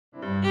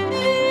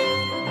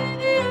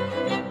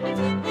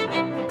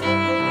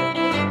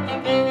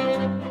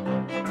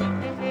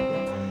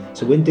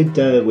So when did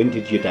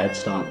your dad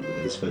start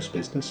his first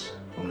business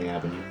on the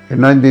avenue?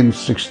 In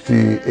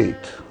 1968.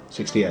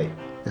 68.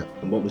 Yeah.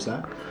 And what was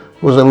that?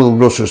 It was a little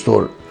grocery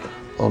store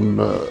on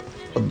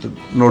the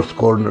north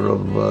corner of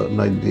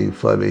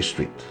 95A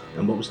Street.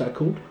 And what was that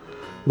called?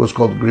 It was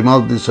called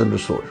Grimaldi Center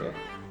Store.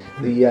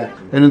 Yeah.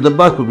 And in the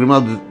back of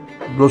Grimaldi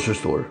grocery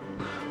store,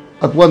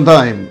 at one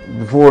time,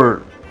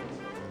 before,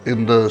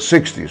 in the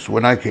 60s,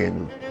 when I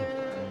came,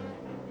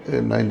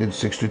 in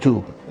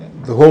 1962,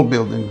 the whole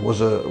building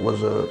was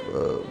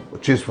a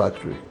cheese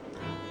factory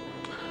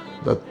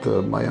that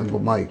my uncle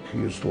Mike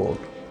used to own.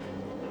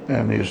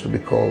 And it used to be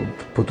called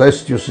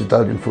Potestius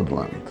Italian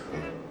Foodland.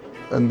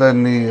 And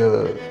then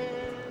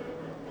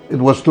it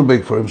was too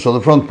big for him, so the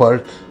front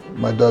part,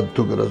 my dad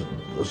took it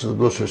as a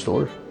grocery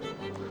store.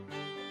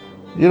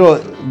 You know,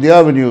 the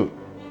avenue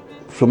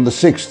from the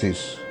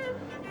 60s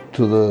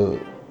to the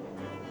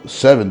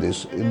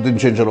 70s, it didn't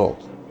change at all.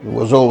 It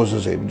was always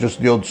the same,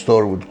 just the old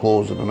store would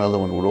close and another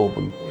one would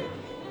open.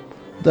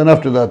 Then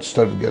after that,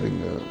 started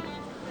getting,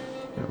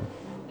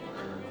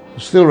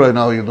 still right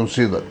now you don't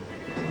see that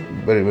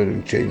very,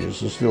 very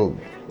changes. It's still,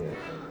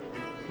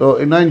 so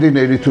in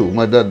 1982,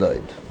 my dad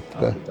died,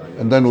 okay?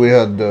 And then we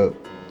had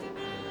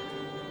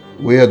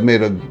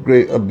made a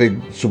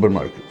big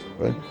supermarket,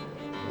 right?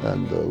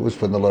 And we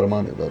spent a lot of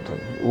money at that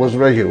time. It was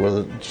right here where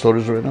the store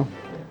is right now.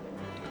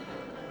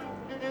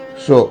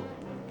 So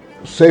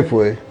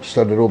Safeway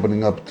started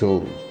opening up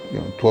till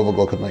 12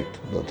 o'clock at night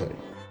at that time.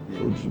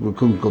 We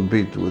couldn't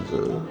compete with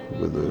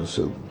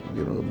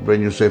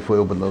brand new Safeway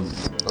opened on the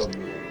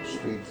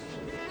street.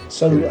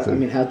 So, I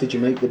mean, how did you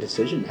make the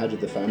decision? How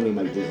did the family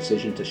make the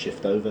decision to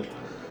shift over?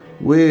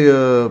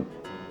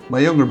 My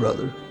younger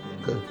brother,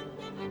 okay,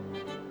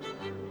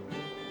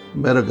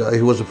 met a guy.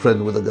 He was a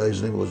friend with a guy.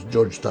 His name was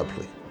George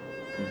Tapley,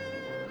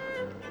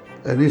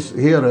 and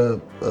he had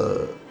a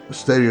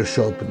stereo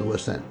shop in the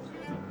West End.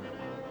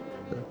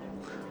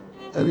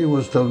 And he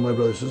was telling my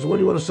brother, he says, "What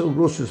do you want to sell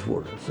groceries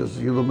for?" He says,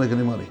 "You don't make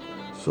any money."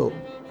 So,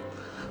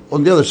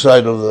 on the other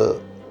side of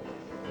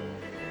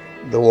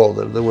the wall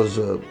there was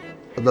at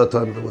that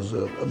time there was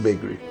a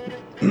bakery.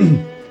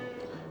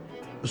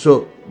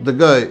 So the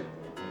guy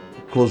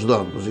closed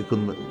down because he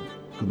couldn't make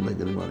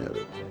any money out of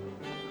it.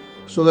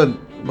 So then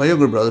my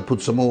younger brother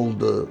put some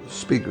old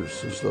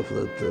speakers and stuff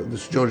that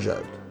this George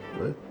had,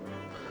 right?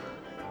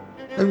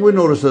 And we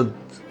noticed that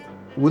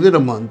within a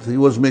month he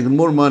was making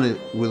more money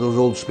with those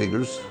old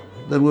speakers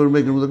than we were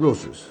making with the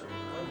groceries.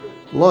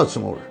 Lots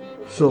more.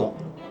 So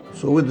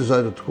we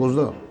decided to close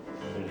down.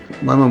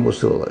 My mom was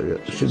still alive. Yeah.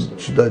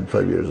 She died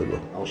 5 years ago.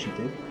 Oh, she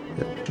did?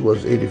 Yeah, she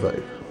was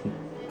 85.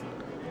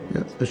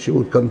 Yeah, and she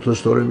would come to the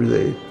store every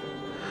day.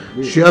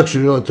 Really? She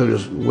actually, I'll tell you,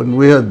 when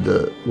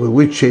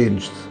we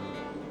changed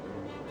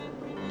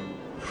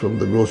from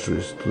the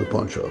groceries to the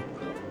pawn shop,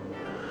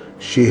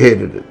 she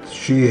hated it.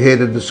 She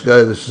hated this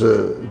guy,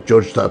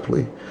 George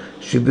Tapley.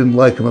 She didn't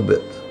like him a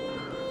bit.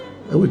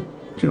 And we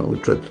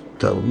tried to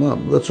tell her,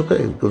 "Mom, that's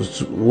okay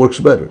because it works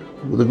better.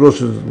 With the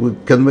groceries, we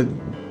can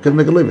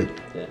make a living."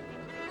 Yeah.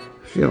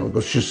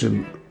 Because she's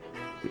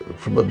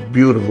from a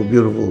beautiful,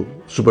 beautiful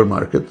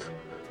supermarket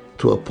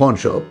to a pawn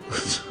shop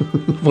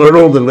for an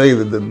older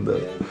lady.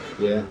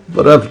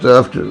 But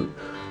after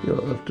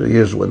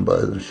years went by,